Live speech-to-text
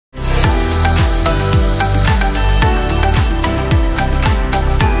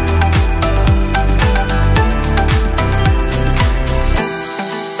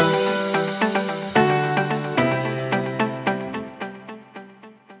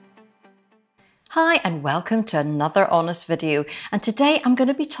Hi and welcome to another honest video, and today I'm going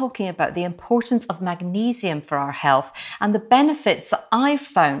to be talking about the importance of magnesium for our health and the benefits that I've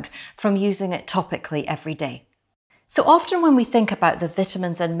found from using it topically every day. So often when we think about the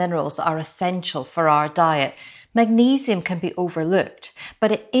vitamins and minerals that are essential for our diet, magnesium can be overlooked,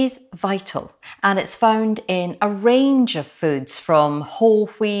 but it is vital and it's found in a range of foods from whole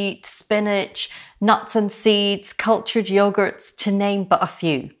wheat, spinach, nuts and seeds, cultured yogurts, to name but a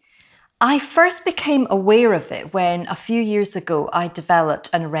few. I first became aware of it when a few years ago I developed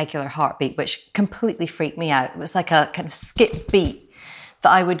an irregular heartbeat, which completely freaked me out. It was like a kind of skip beat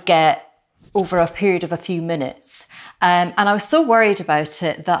that I would get over a period of a few minutes. And I was so worried about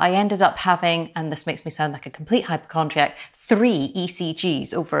it that I ended up having, and this makes me sound like a complete hypochondriac, 3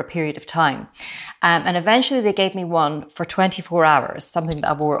 ECGs over a period of time. And eventually they gave me one for 24 hours, something that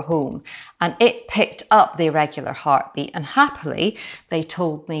I wore at home, and it picked up the irregular heartbeat, and happily they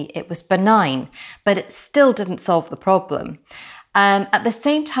told me it was benign, but it still didn't solve the problem. At the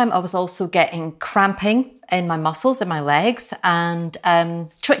same time, I was also getting cramping in my muscles, in my legs, and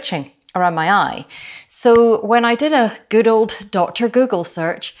twitching around my eye. So when I did a good old Dr. Google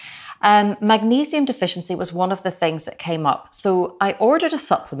search, magnesium deficiency was one of the things that came up. So I ordered a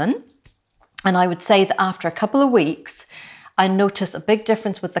supplement, and I would say that after a couple of weeks, I noticed a big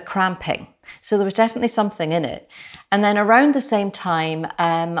difference with the cramping. So there was definitely something in it. And then around the same time,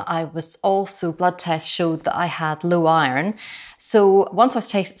 I was also, blood tests showed that I had low iron. So once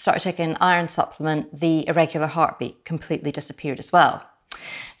I started taking an iron supplement, the irregular heartbeat completely disappeared as well.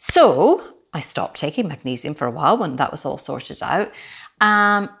 So I stopped taking magnesium for a while when that was all sorted out.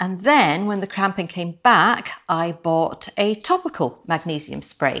 And then when the cramping came back, I bought a topical magnesium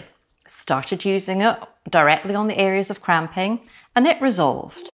spray, started using it directly on the areas of cramping, and it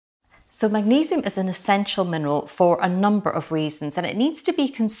resolved. So magnesium is an essential mineral for a number of reasons, and it needs to be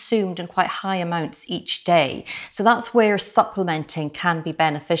consumed in quite high amounts each day. So that's where supplementing can be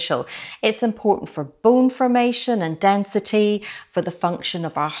beneficial. It's important for bone formation and density, for the function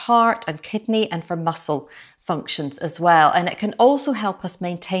of our heart and kidney, and for muscle functions as well. And it can also help us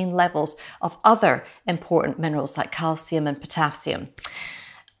maintain levels of other important minerals like calcium and potassium.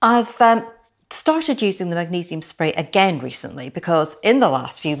 I've started using the magnesium spray again recently because in the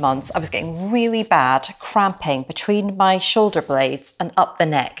last few months I was getting really bad cramping between my shoulder blades and up the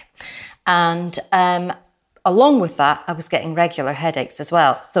neck. And along with that, I was getting regular headaches as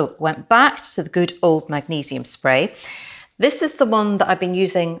well. So went back to the good old magnesium spray. This is the one that I've been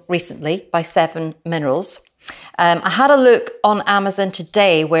using recently by 7 Minerals. I had a look on Amazon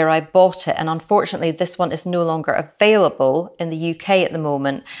today where I bought it, and unfortunately this one is no longer available in the UK at the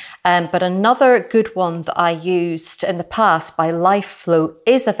moment. But another good one that I used in the past by LifeFlow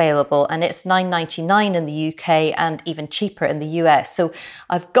is available, and it's £9.99 in the UK and even cheaper in the US. So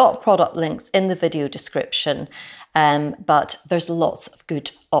I've got product links in the video description, but there's lots of good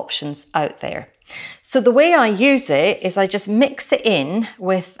options out there. So the way I use it is I just mix it in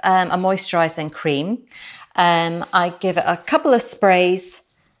with a moisturising cream. I give it a couple of sprays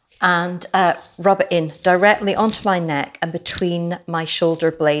and rub it in directly onto my neck and between my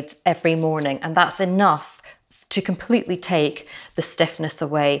shoulder blades every morning. And that's enough to completely take the stiffness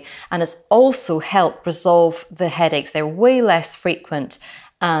away. And it's also helped resolve the headaches. They're way less frequent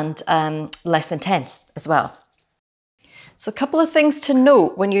and less intense as well. So a couple of things to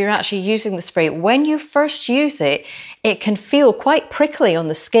note when you're actually using the spray. When you first use it, it can feel quite prickly on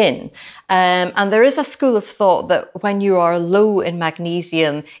the skin. And there is a school of thought that when you are low in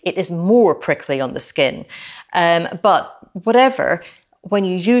magnesium, it is more prickly on the skin. But whatever, when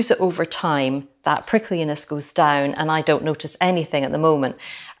you use it over time, that prickliness goes down, and I don't notice anything at the moment.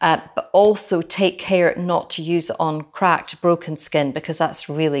 But also take care not to use it on cracked, broken skin, because that's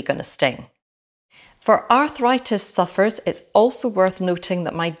really going to sting. For arthritis sufferers, it's also worth noting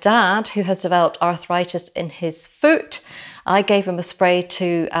that my dad, who has developed arthritis in his foot, I gave him a spray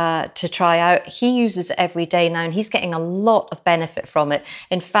to try out. He uses it every day now, and he's getting a lot of benefit from it.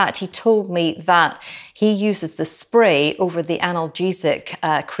 In fact, he told me that he uses the spray over the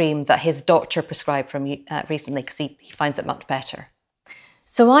analgesic cream that his doctor prescribed from recently because he finds it much better.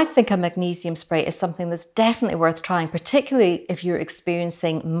 So I think a magnesium spray is something that's definitely worth trying, particularly if you're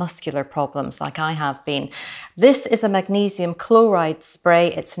experiencing muscular problems like I have been. This is a magnesium chloride spray.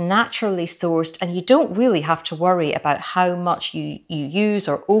 It's naturally sourced, and you don't really have to worry about how much you use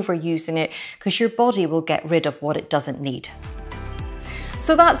or overusing it, because your body will get rid of what it doesn't need.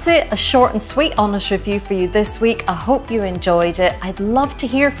 So that's it, a short and sweet honest review for you this week. I hope you enjoyed it. I'd love to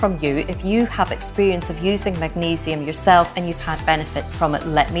hear from you. If you have experience of using magnesium yourself and you've had benefit from it,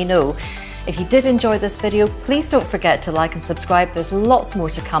 let me know. If you did enjoy this video, please don't forget to like and subscribe. There's lots more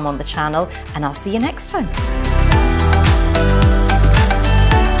to come on the channel, and I'll see you next time.